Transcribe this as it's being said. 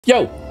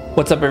Yo,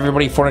 what's up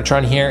everybody,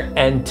 Fornitron here,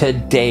 and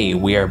today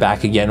we are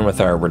back again with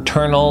our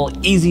Returnal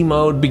Easy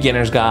Mode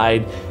Beginner's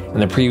Guide. In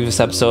the previous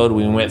episode,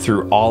 we went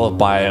through all of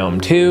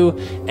Biome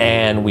 2,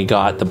 and we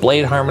got the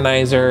Blade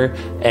Harmonizer,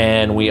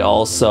 and we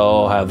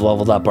also have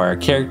leveled up our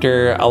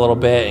character a little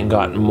bit and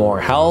gotten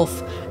more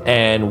health,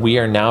 and we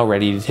are now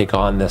ready to take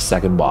on this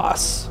second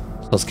boss.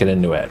 Let's get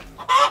into it.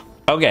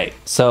 Okay,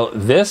 so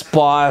this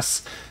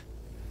boss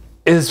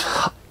is...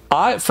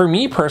 for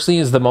me personally,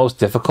 is the most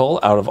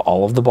difficult out of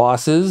all of the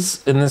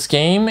bosses in this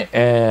game,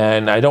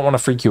 and I don't want to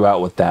freak you out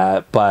with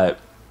that, but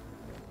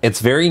it's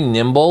very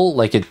nimble.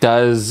 Like, it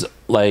does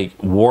like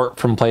warp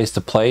from place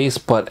to place,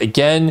 but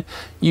again,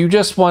 you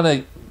just want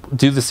to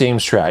do the same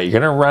strat. You're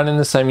gonna run in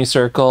the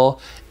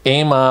semicircle,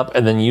 aim up,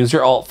 and then use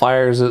your alt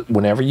fires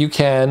whenever you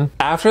can.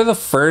 After the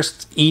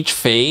each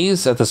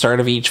phase, at the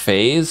start of each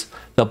phase,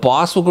 the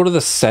boss will go to the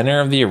center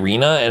of the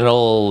arena, and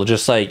it'll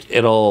just like,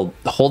 it'll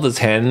hold its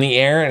hand in the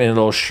air and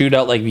it'll shoot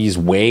out like these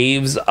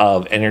waves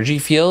of energy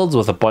fields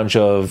with a bunch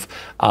of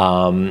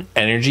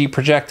energy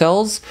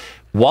projectiles.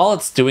 While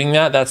it's doing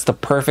that, that's the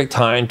perfect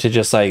time to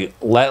just like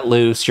let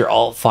loose your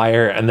alt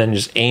fire and then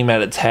just aim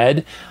at its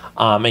head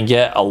and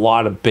get a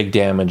lot of big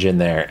damage in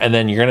there. And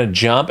then you're gonna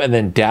jump and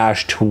then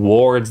dash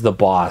towards the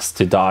boss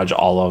to dodge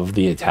all of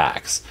the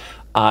attacks.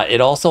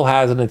 It also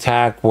has an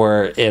attack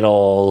where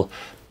it'll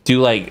do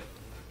like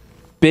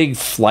big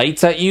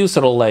flights at you,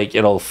 so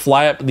it'll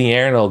fly up in the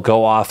air and it'll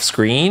go off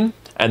screen,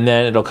 and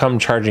then it'll come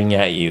charging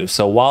at you.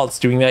 So while it's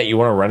doing that, you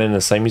want to run in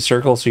a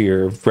semicircle so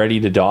you're ready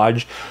to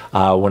dodge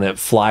when it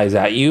flies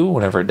at you,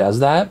 whenever it does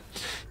that.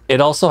 It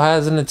also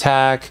has an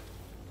attack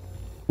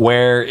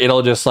where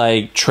it'll just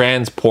like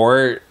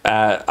transport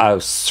at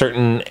a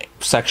certain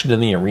section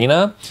in the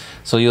arena.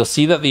 So you'll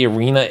see that the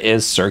arena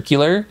is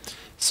circular,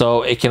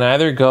 so it can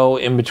either go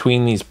in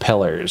between these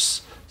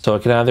pillars. So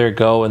it can either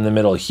go in the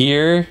middle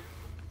here,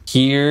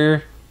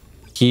 here,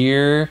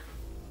 here,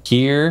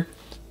 here,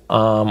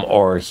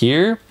 or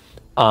here,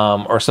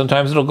 or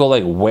sometimes it'll go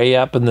like way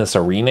up in this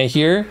arena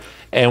here.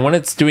 And when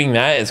it's doing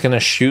that, it's going to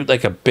shoot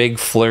like a big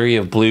flurry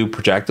of blue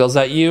projectiles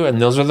at you,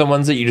 and those are the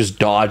ones that you just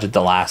dodge at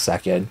the last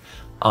second.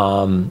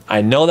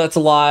 I know that's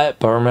a lot,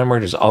 but remember,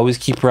 just always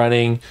keep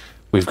running.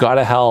 We've got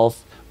a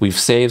health, we've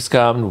save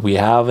scummed, we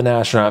have an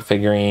astronaut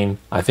figurine.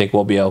 I think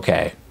we'll be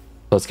okay.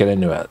 Let's get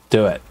into it.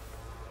 Do it.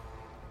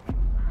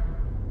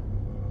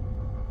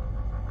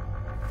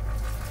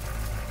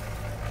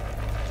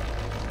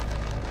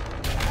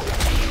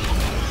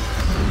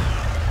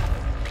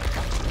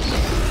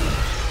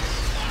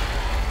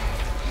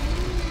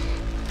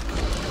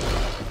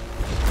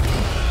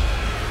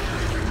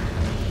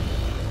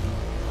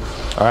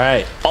 All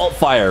right, alt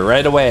fire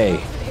right away.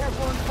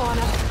 Airborne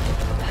fauna.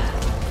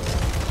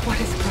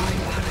 What is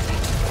growing out of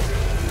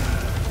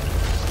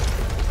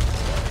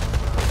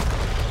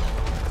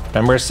it?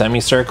 Remember,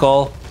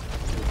 semicircle.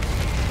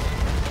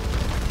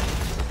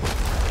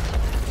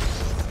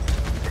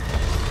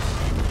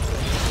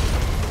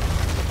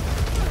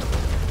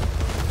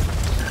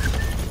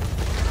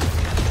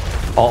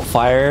 Alt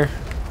fire.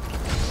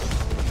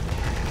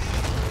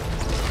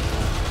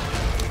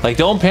 Like,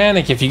 don't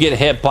panic if you get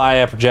hit by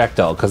a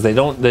projectile, because they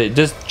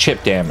just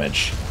chip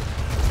damage.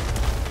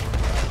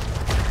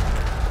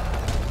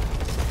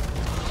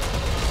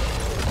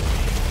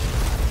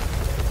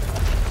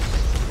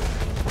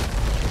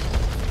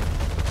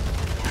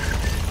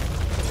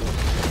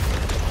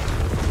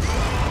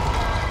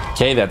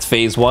 Okay, that's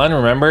phase one.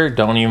 Remember,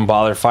 don't even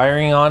bother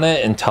firing on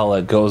it until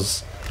it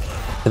goes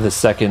to the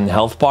second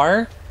health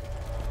bar.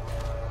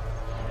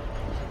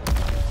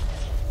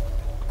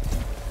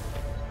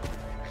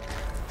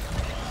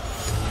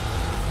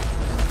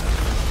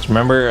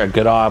 Remember, a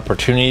good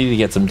opportunity to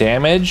get some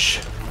damage.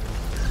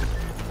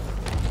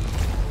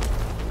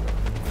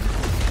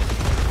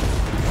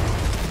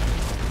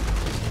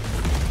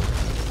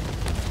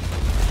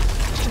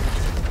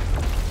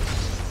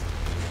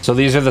 So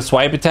these are the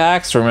swipe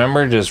attacks.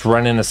 Remember, just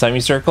run in a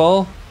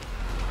semicircle.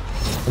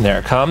 And there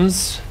it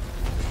comes.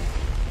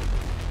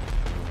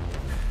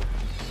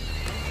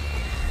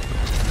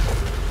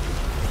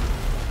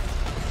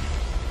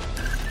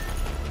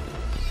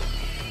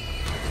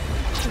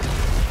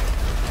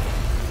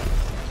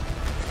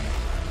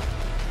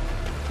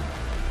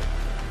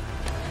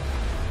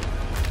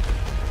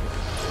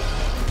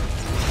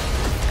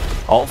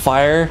 Alt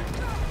fire.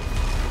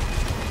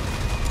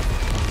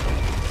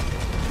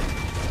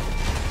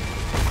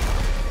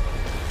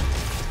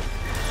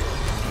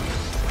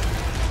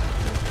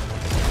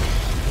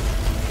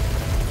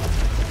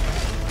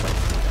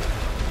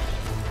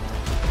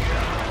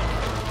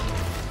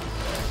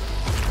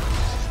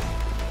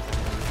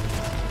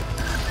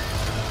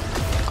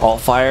 Alt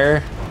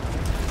fire.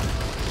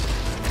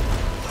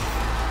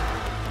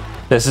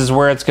 This is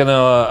where it's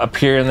gonna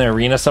appear in the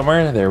arena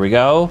somewhere. There we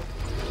go.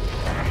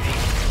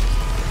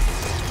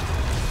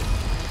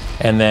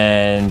 And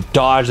then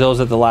dodge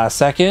those at the last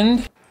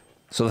second.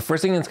 So the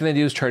first thing it's going to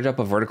do is charge up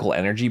a vertical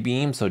energy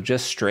beam. So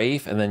just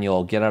strafe, and then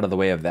you'll get out of the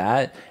way of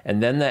that.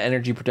 And then the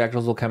energy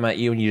projectiles will come at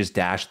you, and you just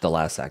dash at the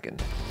last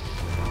second.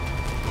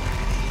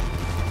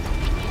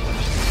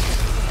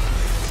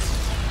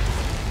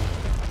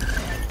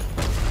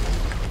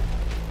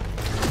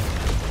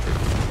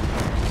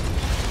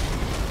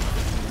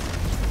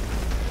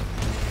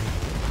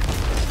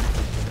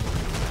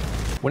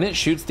 when it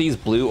shoots these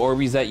blue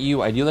Orbeez at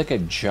you, I do like a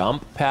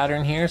jump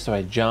pattern here. So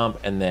I jump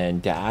and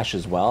then dash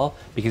as well,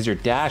 because your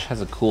dash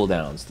has a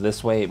cooldown. So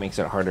this way it makes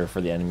it harder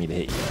for the enemy to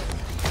hit you.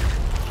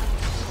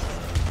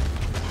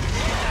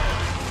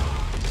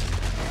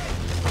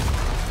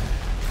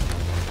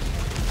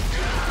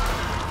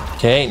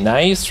 Okay,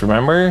 nice.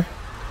 Remember,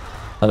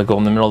 let it go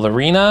in the middle of the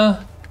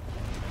arena.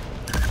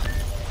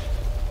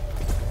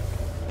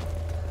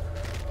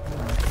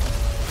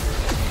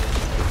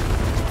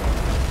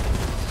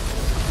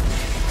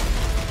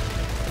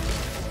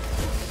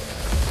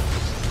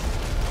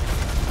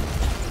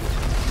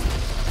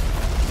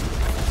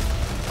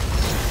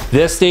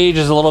 This stage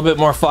is a little bit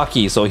more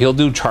fucky, so he'll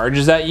do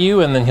charges at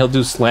you and then he'll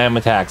do slam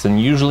attacks, and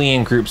usually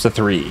in groups of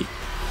 3.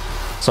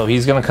 So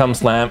he's gonna come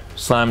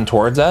slam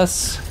towards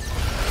us.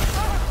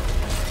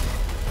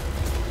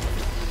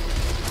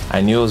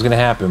 I knew it was gonna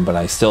happen, but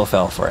I still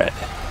fell for it.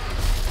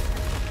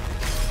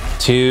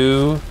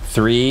 2,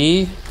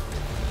 3.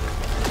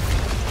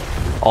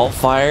 Alt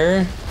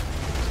fire.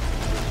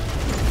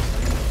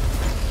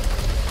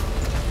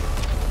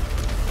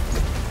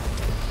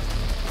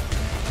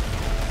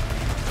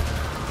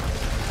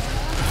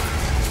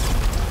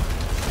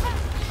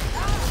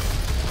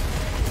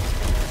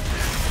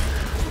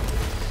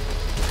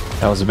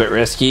 That was a bit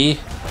risky.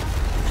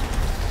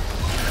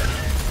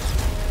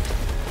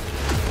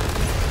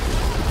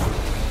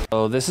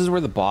 So this is where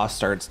the boss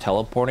starts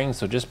teleporting,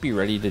 so just be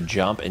ready to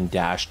jump and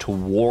dash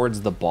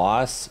towards the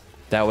boss.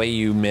 That way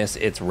you miss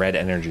its red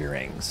energy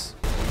rings.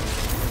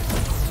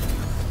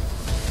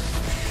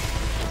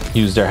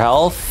 Use their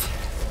health.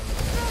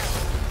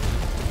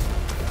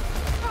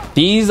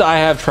 These I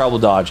have trouble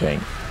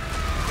dodging.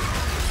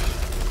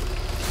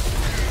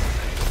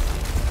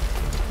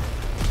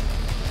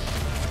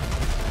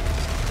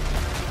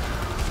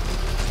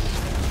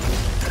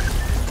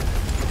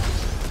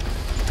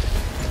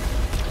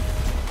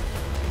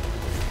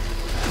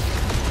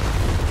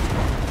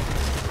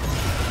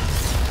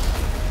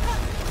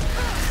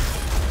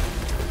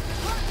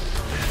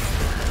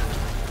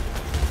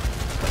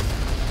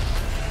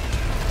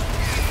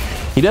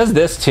 He does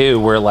this too,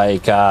 where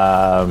like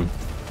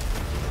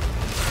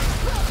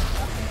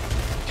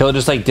he'll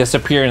just like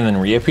disappear and then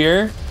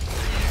reappear.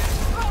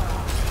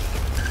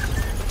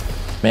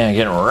 Man,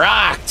 getting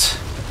rocked.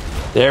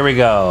 There we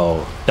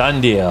go. Done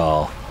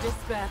deal.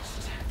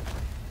 Dispatched.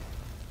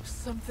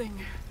 Something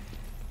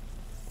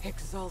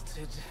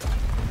exalted.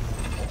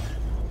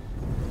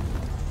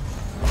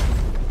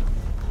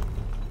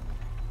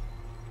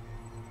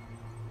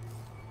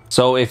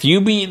 So if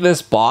you beat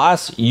this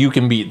boss, you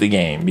can beat the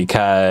game,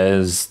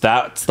 because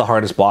that's the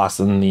hardest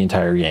boss in the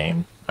entire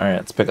game. All right,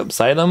 let's pick up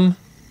this item.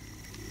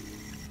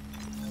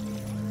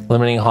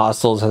 Limiting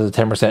hostiles has a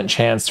 10%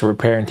 chance to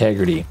repair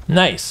integrity.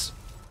 Nice.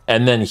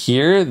 And then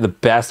here, the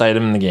best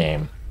item in the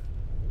game.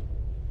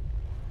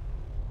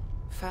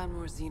 Found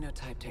more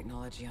xenotype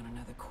technology on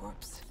another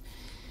corpse.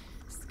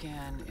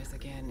 Scan is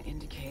again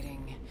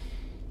indicating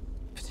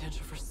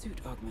potential for suit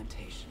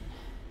augmentation.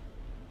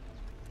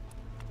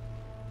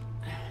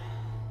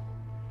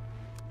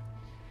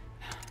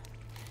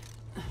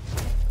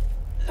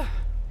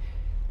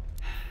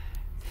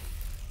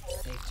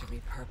 Safe to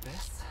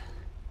repurpose.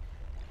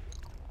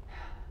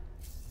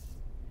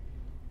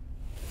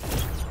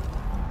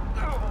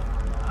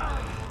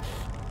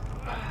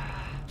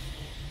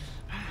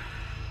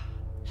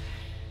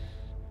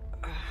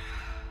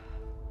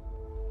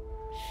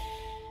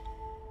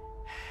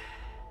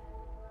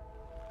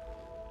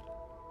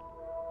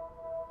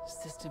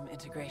 System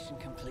integration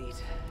complete.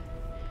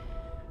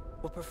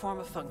 We'll perform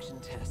a function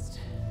test.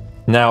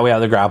 Now we have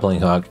the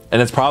grappling hook,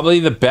 and it's probably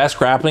the best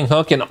grappling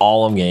hook in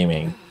all of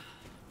gaming.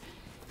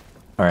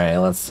 All right,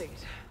 let's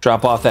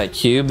drop off that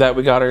cube that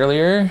we got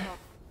earlier.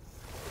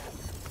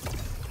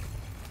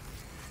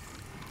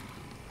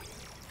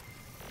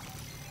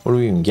 What do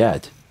we even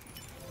get?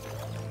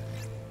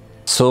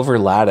 Silver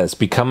lattice.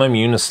 Become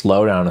immune to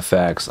slowdown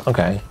effects.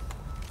 Okay,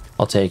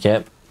 I'll take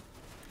it.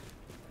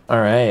 All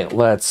right,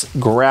 let's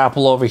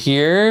grapple over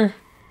here.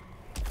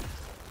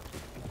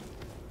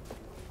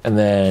 And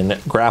then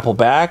grapple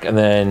back, and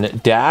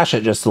then dash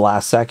at just the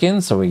last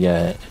second, so we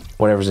get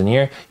whatever's in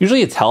here.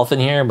 Usually it's health in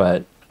here,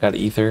 but got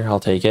ether, I'll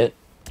take it.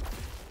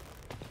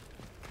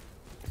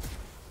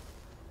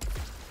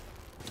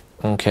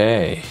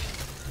 Okay.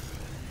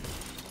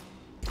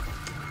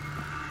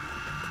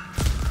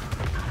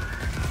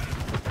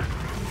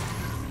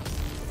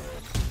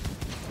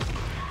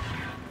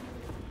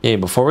 Okay,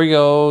 before we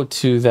go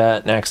to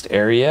that next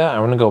area, I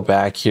want to go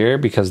back here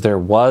because there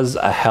was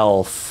a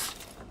health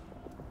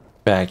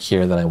back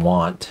here that I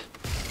want.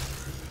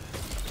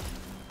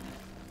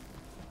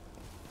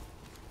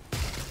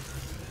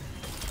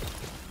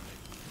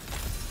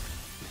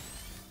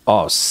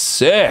 Oh,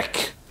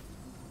 sick!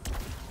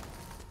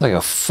 Like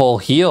a full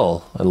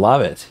heal. I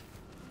love it.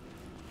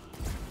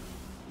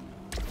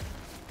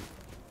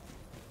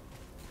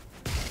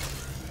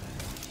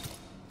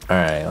 All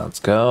right, let's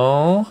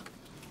go.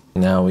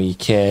 Now we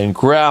can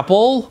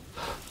grapple.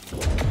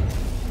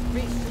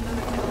 Reached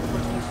another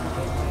teleportation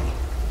gateway.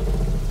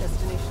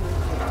 Destination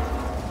unclear.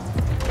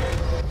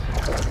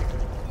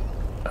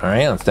 All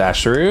right, let's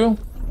dash through.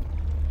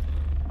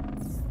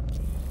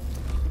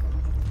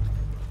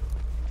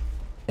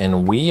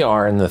 And we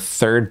are in the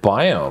 3rd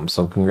biome,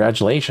 so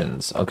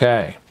congratulations.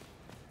 Okay.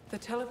 The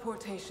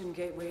teleportation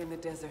gateway in the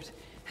desert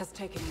has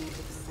taken me to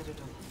the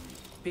Citadel,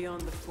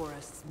 beyond the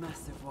forest's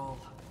massive wall.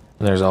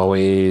 And there's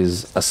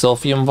always a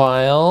Silphium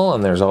vial,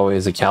 and there's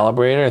always a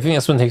calibrator. I think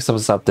this one takes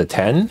us up to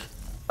 10.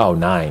 Oh,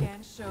 9.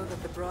 Scans show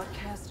that the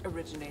broadcast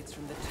originates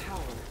from the tower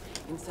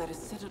inside a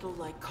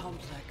Citadel-like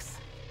complex.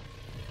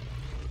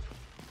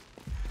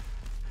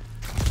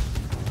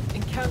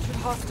 Encountered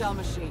hostile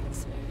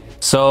machines.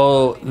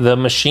 So the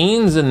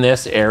machines in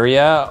this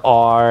area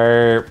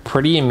are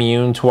pretty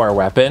immune to our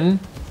weapon.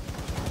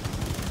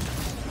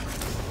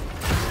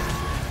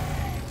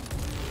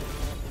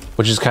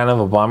 Which is kind of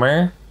a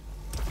bummer.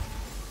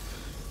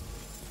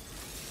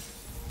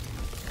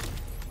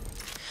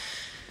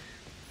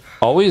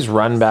 Always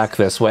run back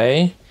this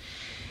way.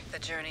 The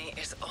journey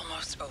is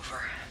almost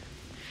over.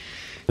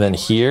 Then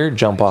here,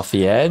 jump off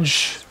the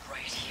edge.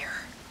 Right here.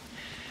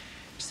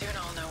 Soon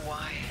I'll know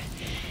why.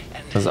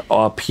 And Because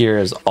up here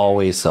is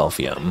always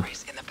Silphium.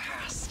 in the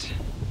past.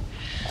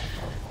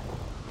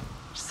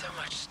 So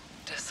much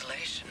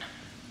desolation.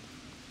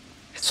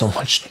 So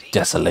much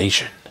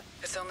desolation.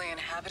 It's only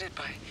inhabited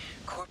by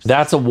corpses.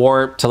 That's a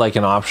warp to like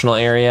an optional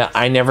area.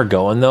 I never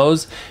go in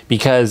those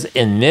because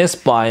in this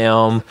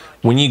biome,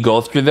 when you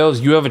go through those,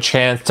 you have a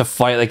chance to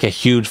fight like a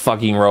huge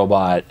fucking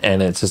robot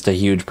and it's just a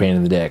huge pain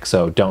in the dick.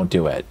 So don't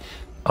do it.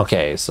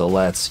 Okay, so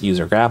let's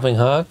use our grappling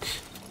hook.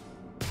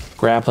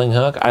 Grappling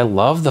hook. I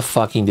love the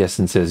fucking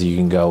distances you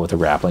can go with a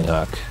grappling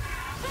hook.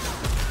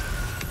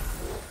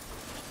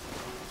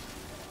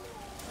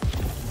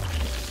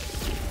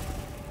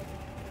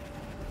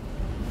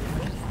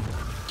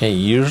 Okay,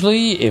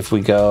 usually if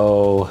we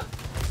go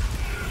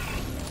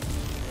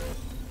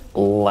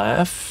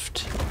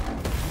left,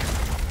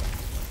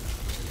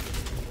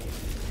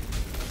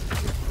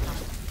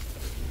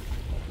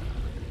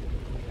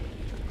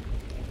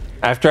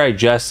 after I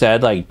just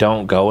said like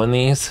don't go in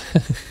these.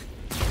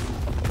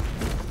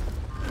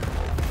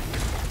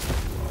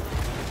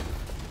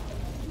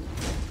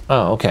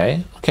 Oh,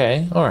 okay.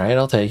 Okay. All right,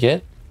 I'll take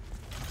it.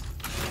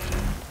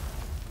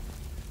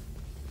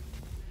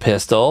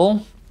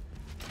 Pistol.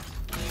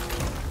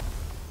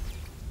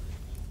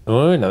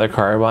 Ooh, another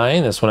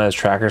carbine. This one has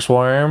tracker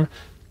swarm,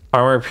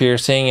 armor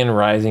piercing, and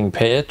rising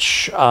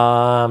pitch.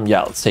 Yeah,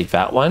 let's take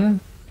that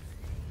one.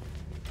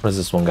 What does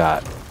this one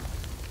got?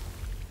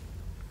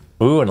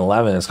 Ooh, an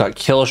 11. It's got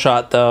kill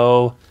shot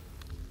though.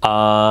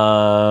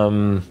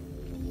 I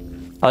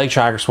like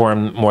tracker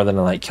swarm more than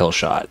I like kill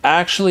shot.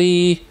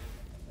 Actually,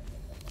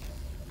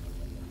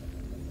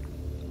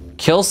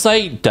 kill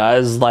sight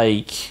does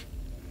like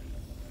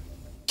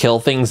kill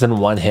things in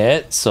one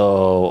hit,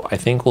 so I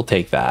think we'll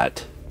take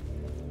that.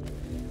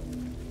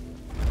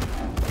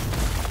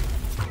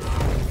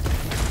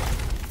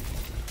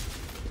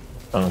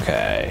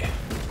 Okay.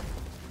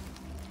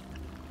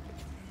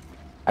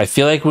 I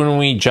feel like when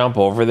we jump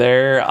over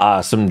there,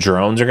 some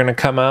drones are gonna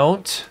come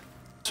out.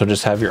 So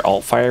just have your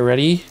alt fire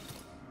ready.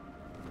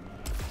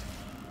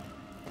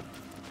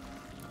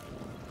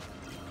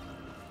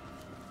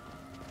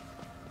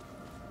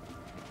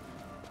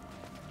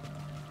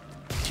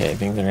 Okay, I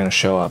think they're gonna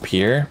show up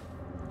here.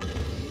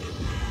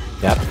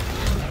 Yep.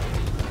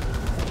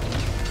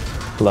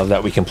 Love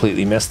that we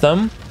completely missed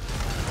them.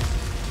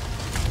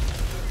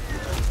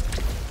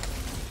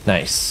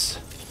 Nice.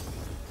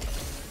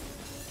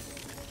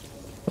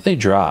 What they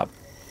drop?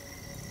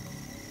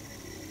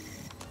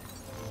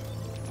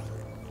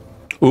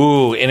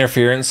 Ooh,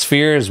 interference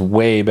sphere is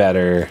way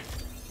better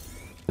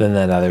than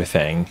that other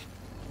thing.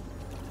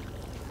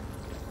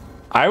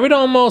 I would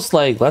almost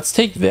like, let's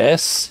take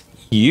this,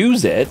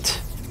 use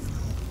it,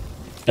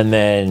 and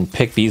then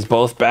pick these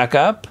both back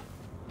up.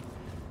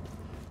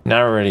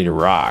 Now we're ready to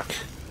rock.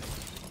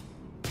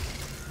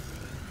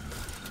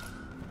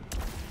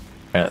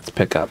 Alright, let's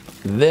pick up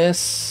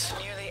this.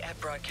 Nearly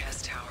at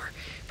broadcast tower,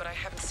 but I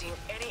haven't seen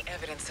any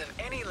evidence of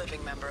any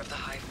living member of the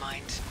hive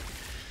mind.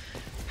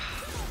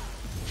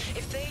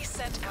 If they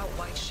sent out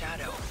White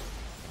Shadow,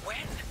 when?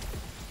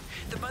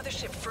 The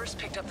mothership first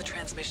picked up the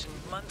transmission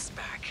months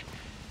back.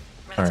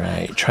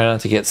 Alright, try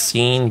not to get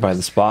seen by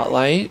the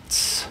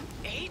spotlights.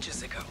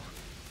 Ages ago.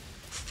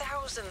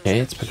 Thousands. Okay,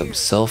 let's pick up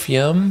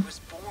Silphium.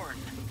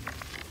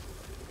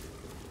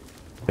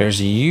 There's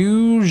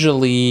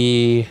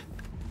usually...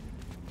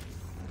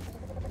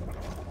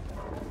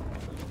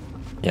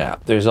 yeah,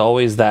 there's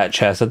always that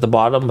chest at the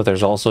bottom, but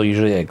there's also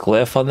usually a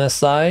glyph on this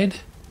side.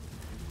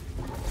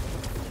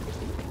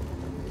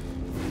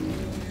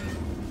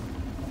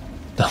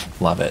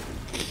 Love it.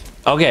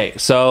 Okay,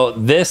 so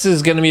this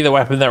is going to be the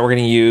weapon that we're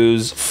going to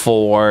use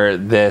for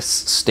this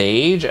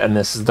stage, and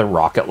this is the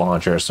rocket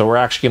launcher. So we're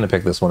actually going to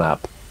pick this one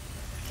up.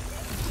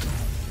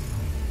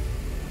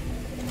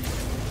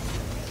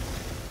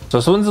 So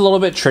this one's a little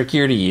bit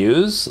trickier to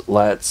use.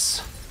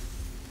 Let's...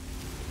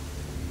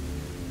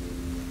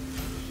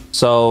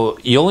 so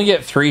you only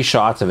get 3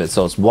 shots of it.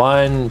 So it's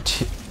 1,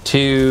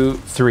 2,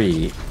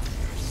 3.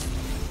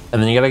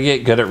 And then you gotta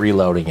get good at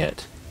reloading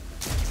it.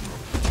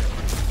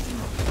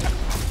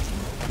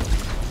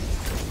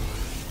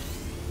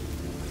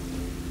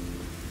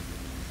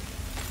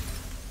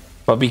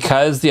 But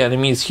because the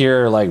enemies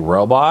here are like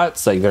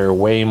robots, like they're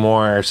way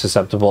more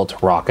susceptible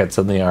to rockets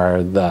than they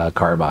are the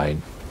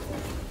carbine.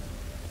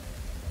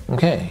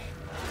 Okay.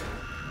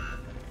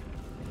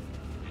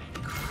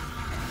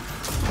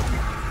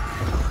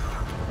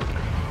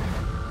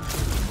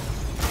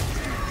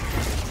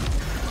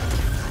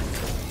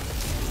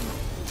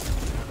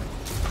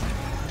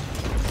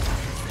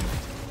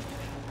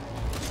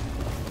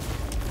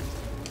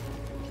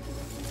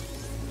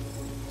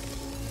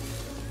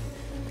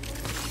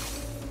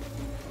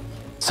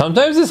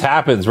 Sometimes this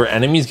happens where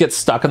enemies get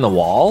stuck in the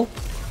wall.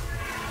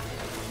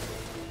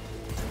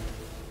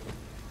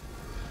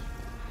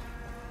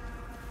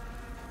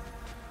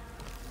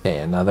 Okay,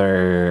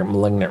 another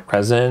malignant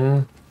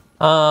resin.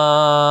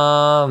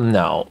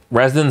 No.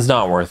 Resin's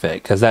not worth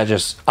it, because that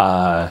just,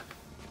 our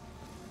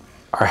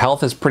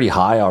health is pretty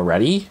high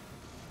already.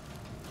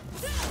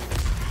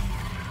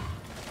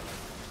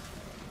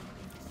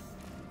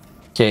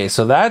 Okay,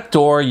 so that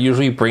door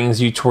usually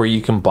brings you to where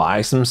you can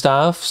buy some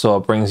stuff. So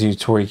it brings you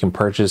to where you can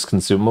purchase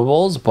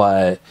consumables,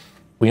 but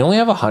we only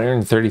have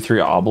 133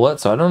 oblet,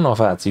 so I don't know if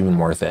that's even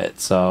worth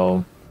it.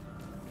 So,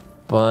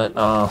 but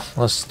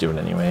let's just do it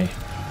anyway.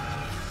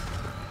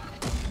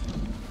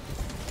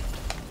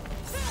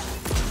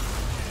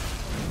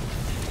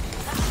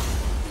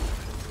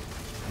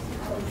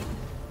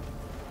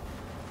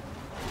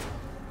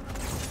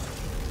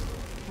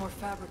 More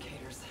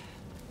fabricators.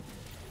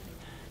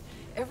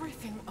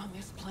 Everything on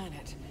this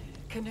planet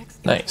connects.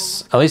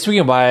 Nice. At least we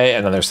can buy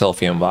another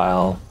silphium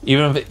vial,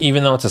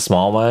 even though it's a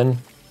small one.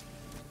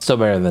 Still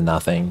better than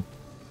nothing.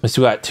 At least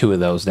we got 2 of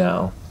those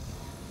now.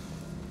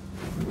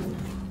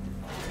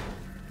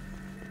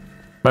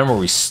 Remember,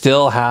 we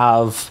still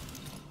have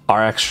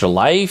our extra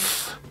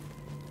life.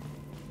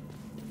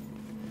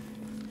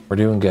 We're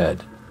doing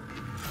good.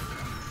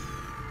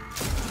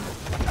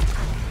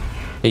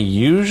 Okay,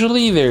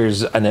 usually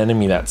there's an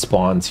enemy that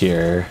spawns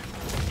here.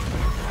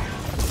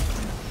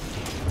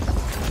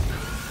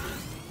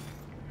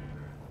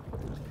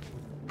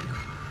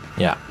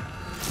 Yeah.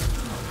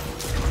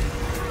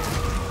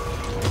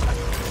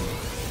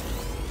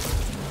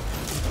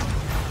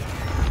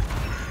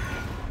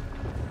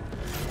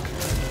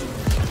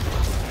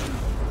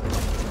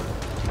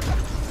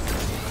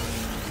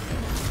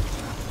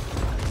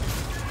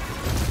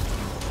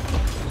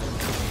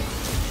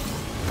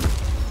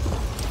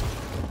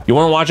 You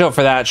want to watch out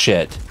for that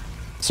shit.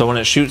 So when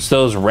it shoots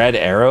those red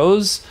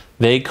arrows,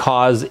 they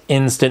cause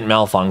instant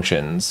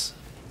malfunctions.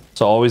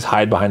 So always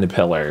hide behind a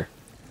pillar.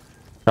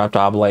 Dropped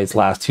oblites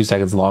last 2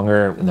 seconds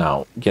longer.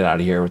 No, get out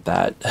of here with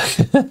that.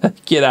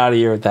 Get out of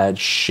here with that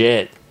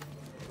shit.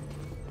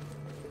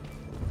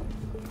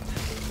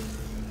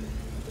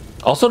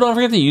 Also, don't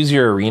forget to use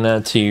your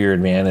arena to your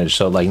advantage.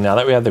 So like now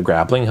that we have the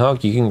grappling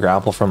hook, you can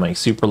grapple from like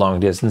super long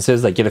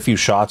distances, like get a few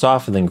shots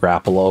off and then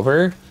grapple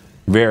over.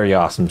 Very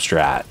awesome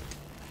strat.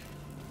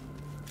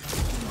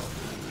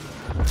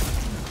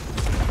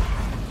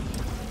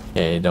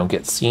 Okay, don't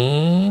get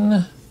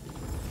seen.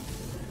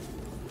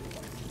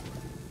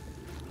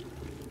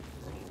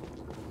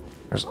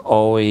 There's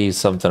always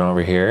something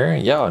over here.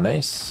 Yeah,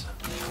 nice.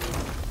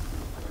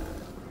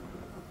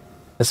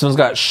 This one's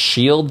got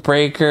shield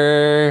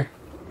breaker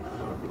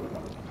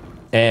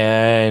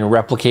and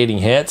replicating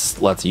hits.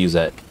 Let's use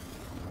it.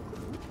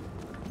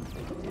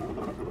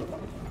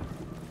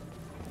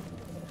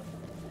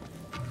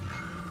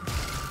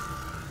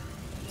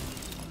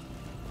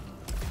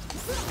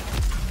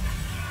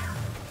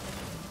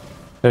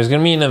 There's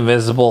gonna be an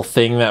invisible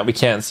thing that we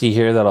can't see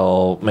here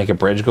that'll make a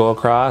bridge go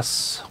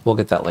across. We'll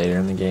get that later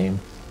in the game.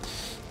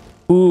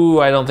 Ooh,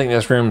 I don't think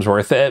this room's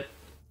worth it.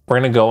 We're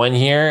gonna go in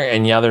here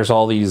and yeah, there's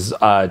all these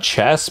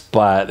chests,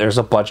 but there's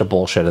a bunch of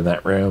bullshit in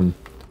that room.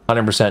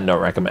 100% don't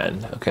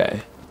recommend.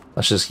 Okay,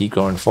 let's just keep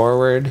going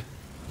forward.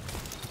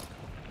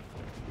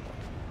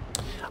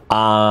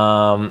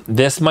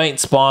 This might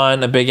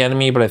spawn a big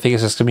enemy, but I think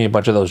it's just gonna be a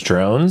bunch of those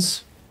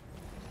drones.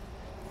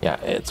 Yeah,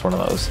 it's one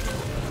of those.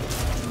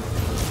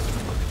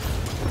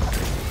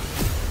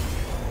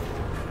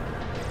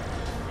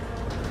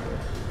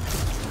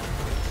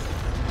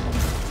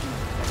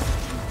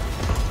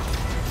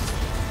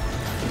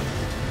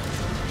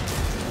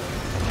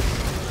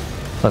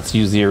 Let's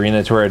use the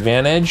arena to our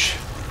advantage.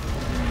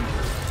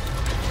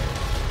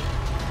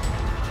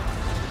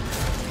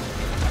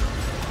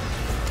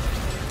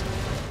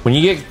 When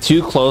you get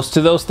too close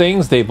to those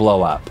things, they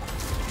blow up.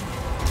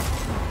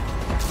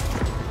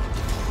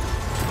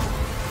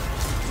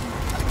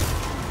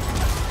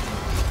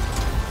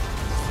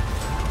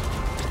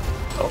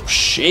 Oh,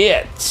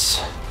 shit.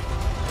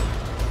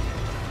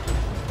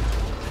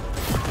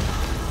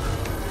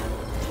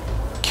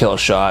 Kill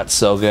shot,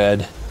 so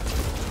good.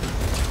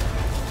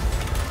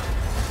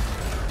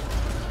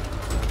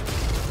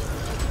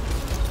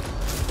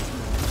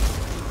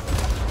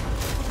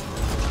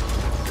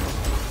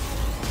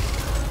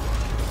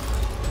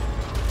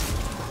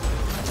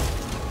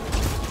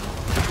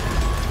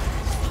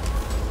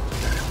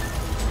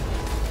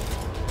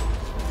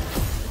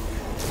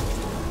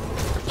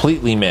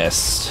 completely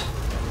missed.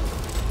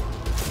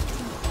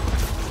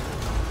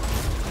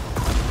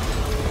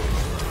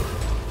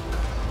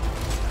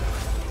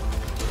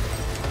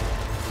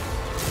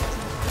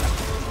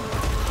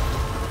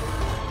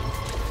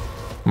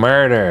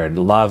 Murdered.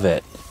 Love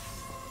it.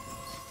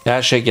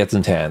 That shit gets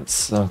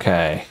intense.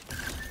 Okay.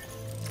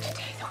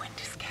 Today the wind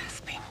is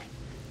gasping.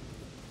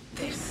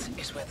 This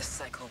is where the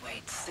cycle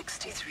waits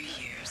 63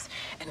 years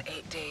and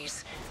 8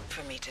 days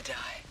for me to die.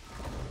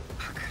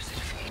 Our cursed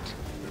fate.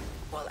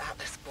 While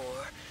Atlas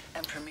bore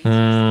and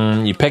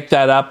Prometheus... You pick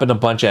that up and a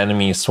bunch of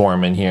enemies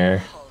swarm in here.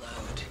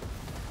 Hollowed.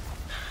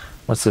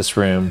 What's this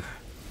room?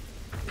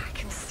 I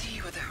can see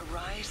where the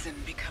horizon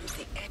becomes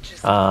the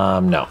edges.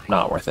 No,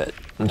 not worth it.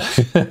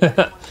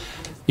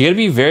 You gotta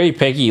be very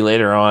picky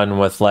later on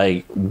with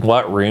like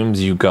what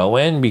rooms you go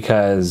in,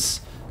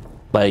 because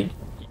like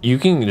you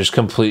can just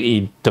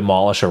completely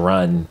demolish a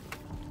run.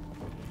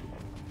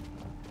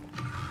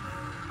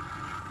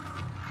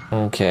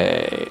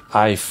 Okay,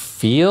 I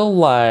feel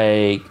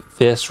like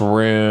this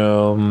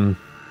room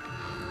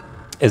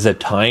is a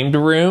timed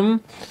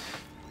room.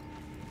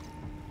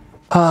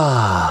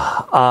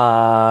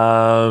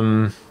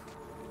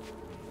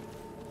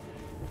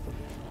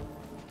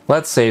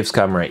 Let's save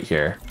scum right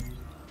here.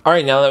 All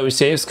right, now that we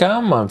save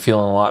scum, I'm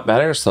feeling a lot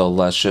better, so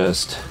let's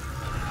just...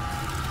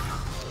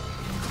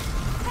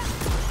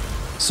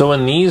 So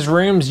in these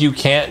rooms, you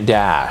can't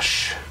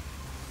dash.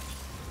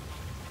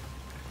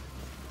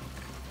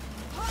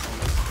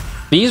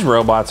 These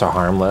robots are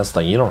harmless,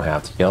 like you don't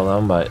have to kill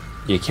them, but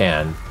you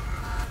can.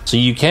 So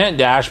you can't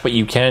dash, but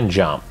you can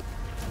jump.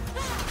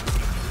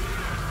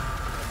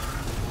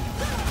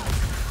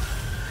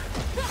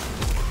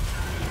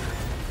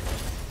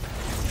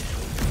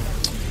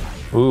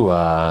 Ooh,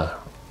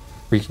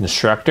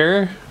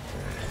 Reconstructor.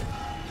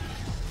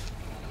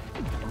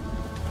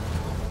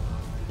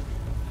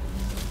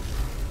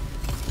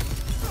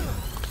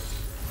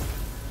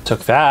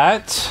 Took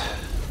that.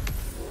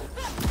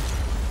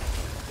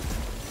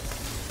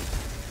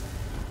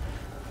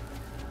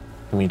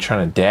 Me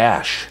trying to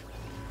dash.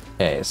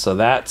 Okay, so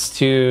that's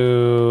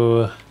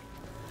to...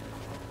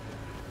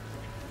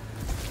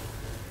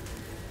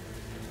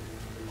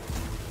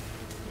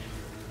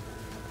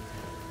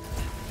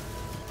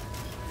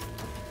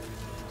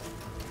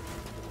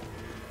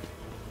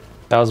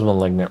 That was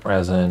malignant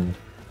resin.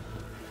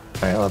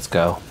 All right, let's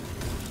go.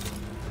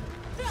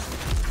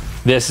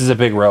 This is a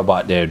big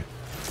robot, dude.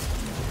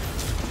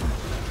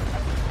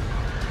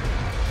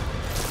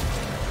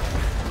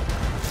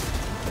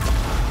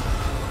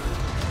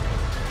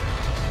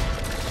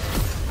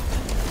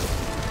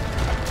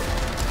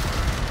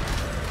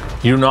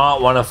 You do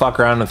not want to fuck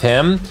around with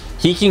him.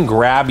 He can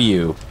grab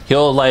you.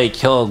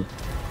 He'll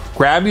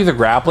grab you the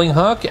grappling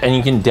hook and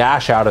you can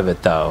dash out of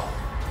it though.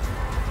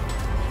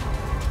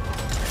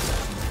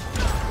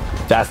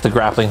 That's the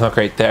grappling hook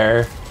right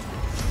there.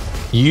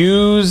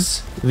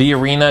 Use the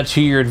arena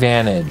to your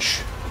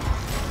advantage.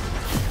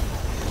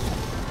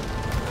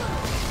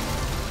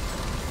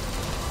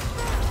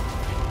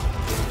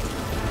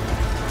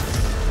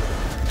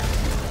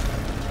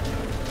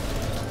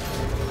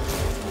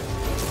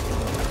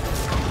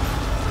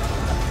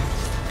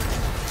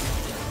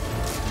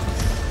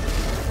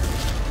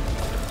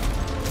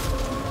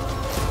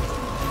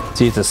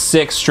 See, it's a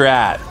 6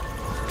 strat.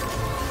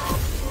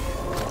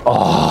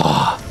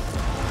 Oh.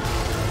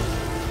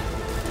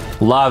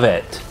 Love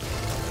it.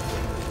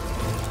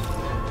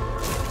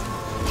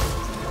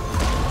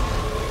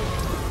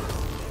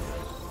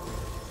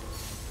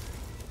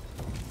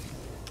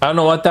 I don't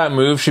know what that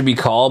move should be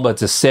called, but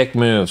it's a sick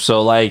move.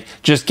 So like,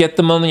 just get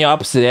them on the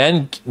opposite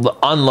end,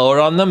 unload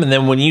on them, and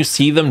then when you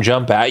see them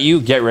jump at you,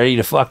 get ready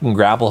to fucking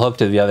grapple hook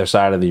to the other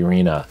side of the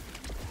arena.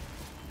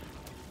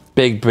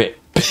 Big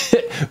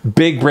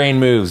brain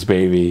moves,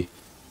 baby.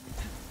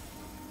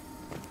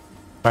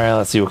 All right,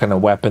 let's see what kind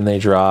of weapon they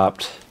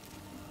dropped.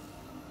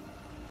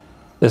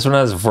 This one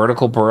has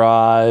vertical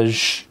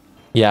barrage.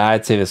 Yeah,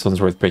 I'd say this one's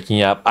worth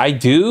picking up. I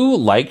do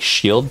like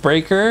shield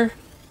breaker.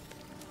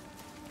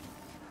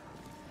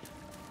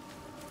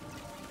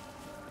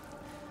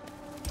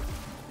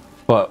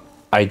 But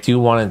I do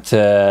want it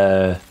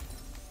to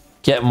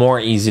get more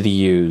easy to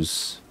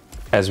use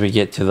as we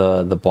get to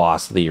the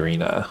boss of the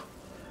arena.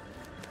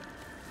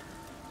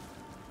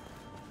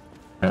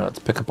 All right, let's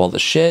pick up all the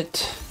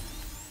shit.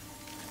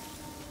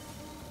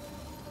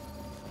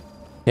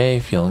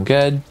 Okay, feeling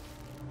good.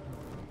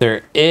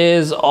 There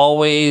is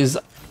always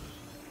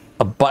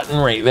a button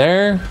right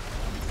there.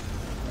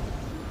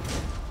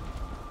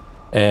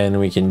 And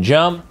we can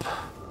jump,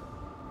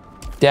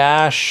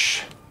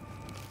 dash,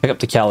 pick up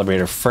the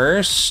calibrator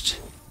first,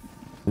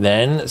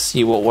 then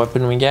see what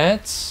weapon we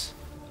get.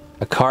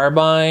 A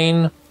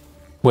carbine,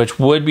 which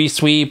would be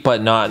sweet,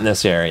 but not in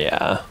this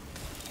area.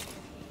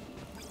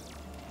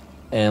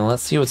 And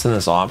let's see what's in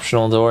this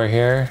optional door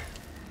here.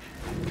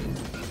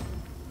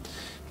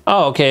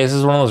 Oh, okay, this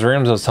is one of those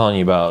rooms I was telling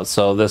you about.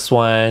 So this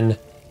one,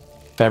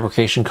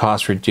 fabrication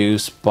cost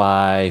reduced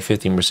by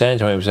 15%,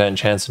 20%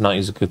 chance to not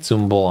use a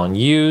consumable on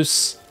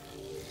use.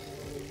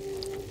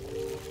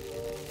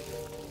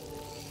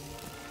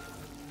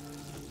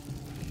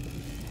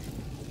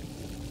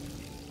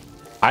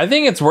 I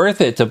think it's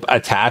worth it to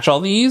attach all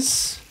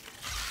these.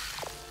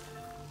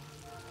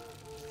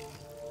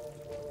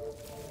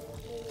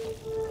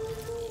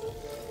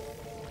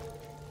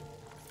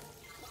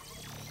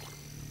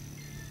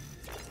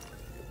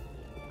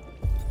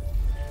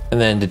 And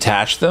then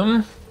detach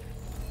them.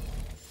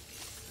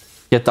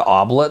 Get the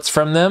oblets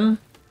from them.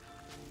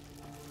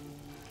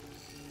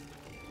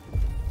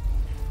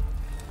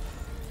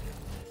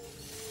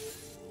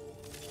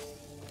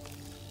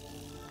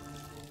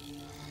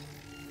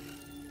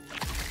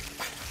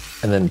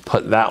 And then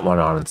put that one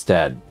on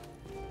instead.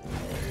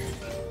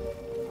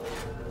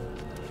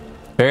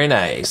 Very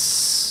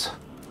nice.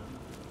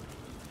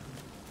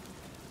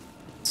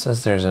 It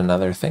says there's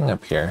another thing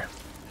up here.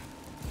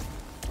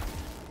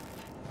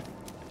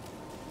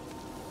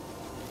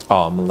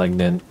 Oh,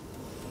 malignant.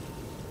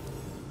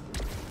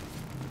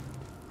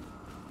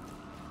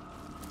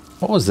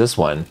 What was this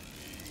one?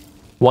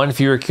 One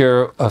fewer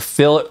kill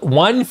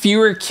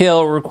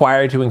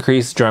required to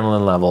increase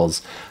adrenaline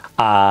levels.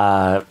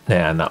 Nah,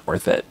 not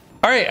worth it.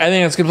 All right, I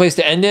think that's a good place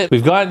to end it.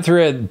 We've gotten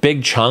through a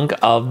big chunk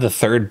of the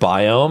third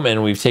biome,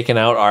 and we've taken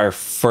out our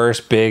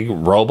first big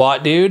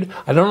robot dude.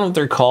 I don't know what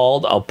they're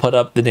called. I'll put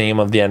up the name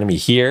of the enemy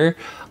here.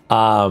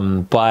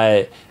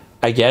 But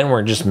again,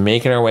 we're just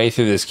making our way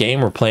through this game.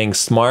 We're playing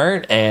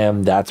smart,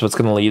 and that's what's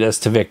going to lead us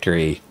to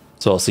victory.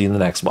 So I'll see you in the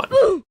next one.